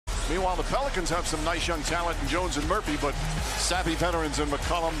Meanwhile, the Pelicans have some nice young talent in Jones and Murphy, but savvy veterans in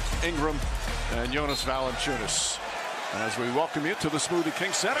McCollum, Ingram, and Jonas Valanciunas. As we welcome you to the Smoothie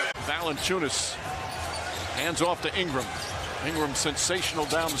King Center, Valanciunas hands off to Ingram. Ingram sensational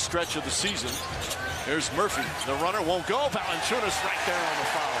down the stretch of the season. Here's Murphy. The runner won't go. Valanciunas right there on the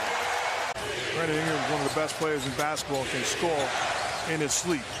foul. Brandon Ingram is one of the best players in basketball, can score in his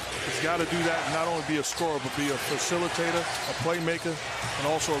sleep. He's got to do that and not only be a scorer, but be a facilitator, a playmaker, and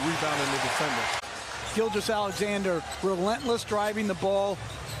also a rebounding defender. Gilgeous-Alexander, relentless driving the ball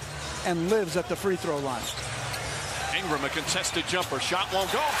and lives at the free throw line. Ingram, a contested jumper. Shot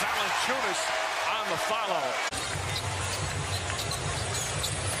won't go. Valanciunas on the follow.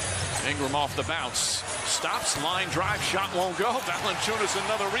 Ingram off the bounce. Stops, line drive, shot won't go. Valanciunas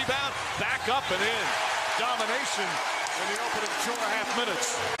another rebound. Back up and in. Domination in the opening 2.5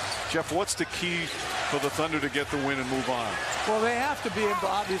 minutes. Jeff, what's the key for the Thunder to get the win and move on? Well, they have to be able to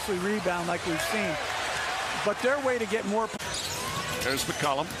obviously rebound like we've seen. But their way to get more... There's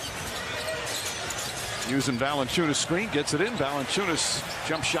McCollum. Using Valanciunas' screen, gets it in. Valanciunas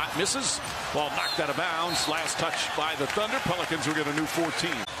jump shot misses. Ball knocked out of bounds. Last touch by the Thunder. Pelicans will get a new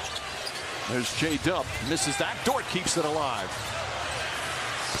 14. There's J-Dub. Misses that. Dort keeps it alive.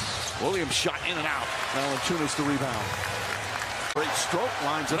 Williams shot in and out. Valanciunas the rebound. Great stroke.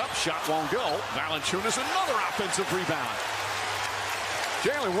 Lines it up. Shot won't go. Valanciunas another offensive rebound.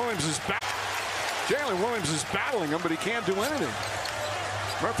 Jalen Williams is battling him, but he can't do anything.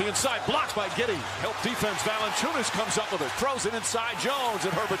 Murphy inside, blocked by Giddey. Help defense. Valanciunas comes up with it. Throws it inside Jones,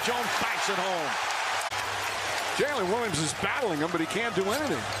 and Herbert Jones banks it home. Jalen Williams is battling him, but he can't do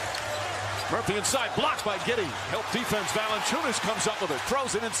anything. Murphy inside, blocked by Giddey. Help defense. Valanciunas comes up with it.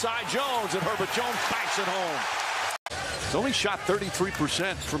 Throws it inside Jones, and Herbert Jones banks it home. He's only shot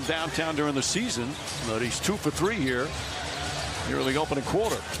 33% from downtown during the season, but he's 2 for 3 here. Nearly opening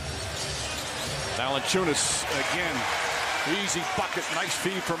quarter. Valanciunas again. Easy bucket, nice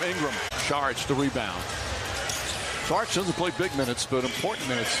feed from Ingram. Charge the rebound. Charge doesn't play big minutes, but important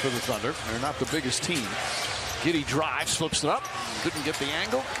minutes for the Thunder. They're not the biggest team. Giddey drives, flips it up. Didn't get the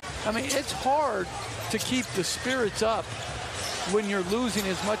angle. I mean, it's hard to keep the spirits up when you're losing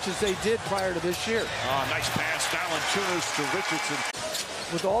as much as they did prior to this year. Oh, nice pass, Valanciunas to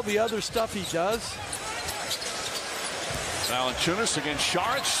Richardson. With all the other stuff he does. Valanciunas against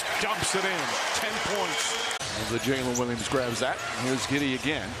Shards, dumps it in. 10 points. The Jalen Williams grabs that. Here's Giddey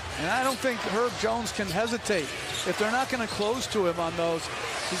again. And I don't think Herb Jones can hesitate. If they're not going to close to him on those,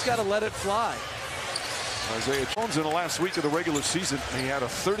 he's got to let it fly. Isaiah Jones in the last week of the regular season, he had a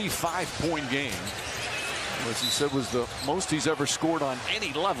 35-point game, which he said was the most he's ever scored on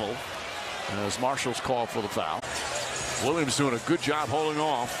any level, as Marshall's called for the foul. Williams doing a good job holding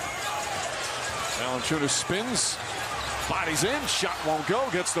off. Valanciunas spins, bodies in, shot won't go,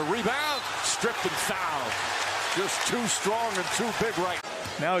 gets the rebound, stripped and fouled. Just too strong and too big right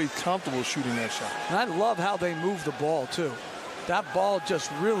now. He's comfortable shooting that shot. And I love how they move the ball, too. That ball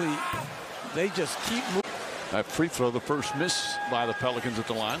just really, they just keep moving. That free throw, the first miss by the Pelicans at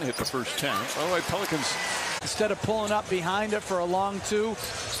the line, hit the first 10. By the way, Pelicans, instead of pulling up behind it for a long two,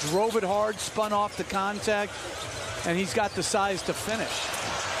 drove it hard, spun off the contact, and he's got the size to finish.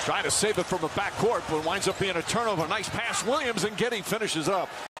 Trying to save it from the backcourt, but winds up being a turnover. Nice pass, Williams, and Giddey finishes up.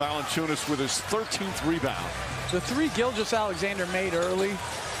 Valanciunas with his 13th rebound. The three Gilgeous-Alexander made early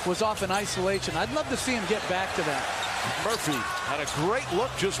was off in isolation. I'd love to see him get back to that. Murphy had a great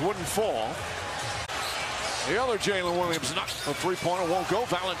look, just wouldn't fall. The other Jalen Williams, not a three-pointer, won't go.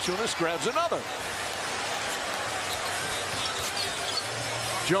 Valanciunas grabs another.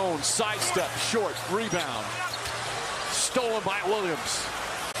 Jones sidestep, short, rebound. Stolen by Williams.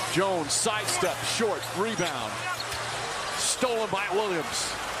 Jones sidestep, short, rebound. Stolen by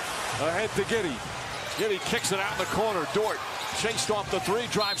Williams. Ahead to Giddey. Giddey kicks it out in the corner. Dort chased off the three,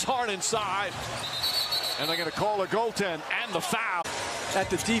 drives hard inside. And they're going to call a goaltend and the foul. At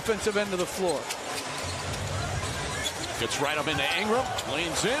the defensive end of the floor. Gets right up into Ingram,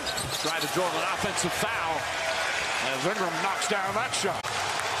 leans in, try to draw an offensive foul. As Ingram knocks down that shot.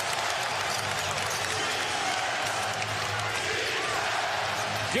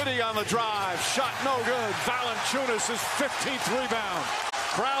 Giddey on the drive, shot no good. Valanciunas' 15th rebound.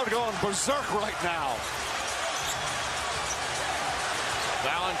 Crowd going berserk right now.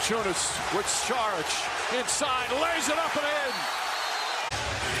 Valanciunas with charge inside, lays it up and in.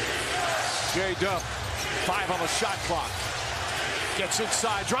 J-Dub. 5 on the shot clock. Gets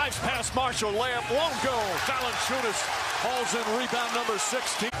inside, drives past Marshall, layup won't go. Valanciunas hauls in rebound number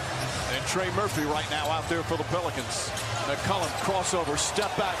 16. And Trey Murphy right now out there for the Pelicans. McCollum crossover,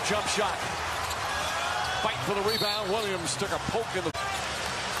 step back, jump shot. Fight for the rebound. Williams took a poke in the...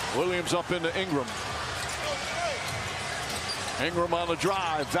 Williams up into Ingram. Ingram on the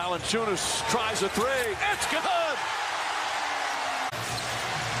drive. Valanciunas tries a three. It's good.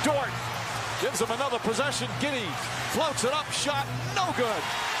 Dort gives him another possession. Giddey floats it up. Shot no good.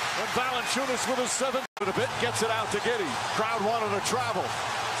 And Valanciunas with a 7 a bit gets it out to Giddey. Crowd wanted to travel.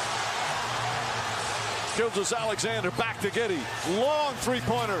 Gilgeous-Alexander back to Giddey. Long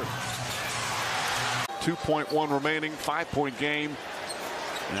three-pointer. 2.1 remaining, 5-point game.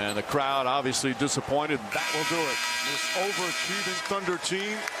 And the crowd obviously disappointed. That will do it. This overachieving Thunder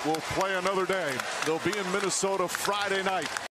team will play another day. They'll be in Minnesota Friday night.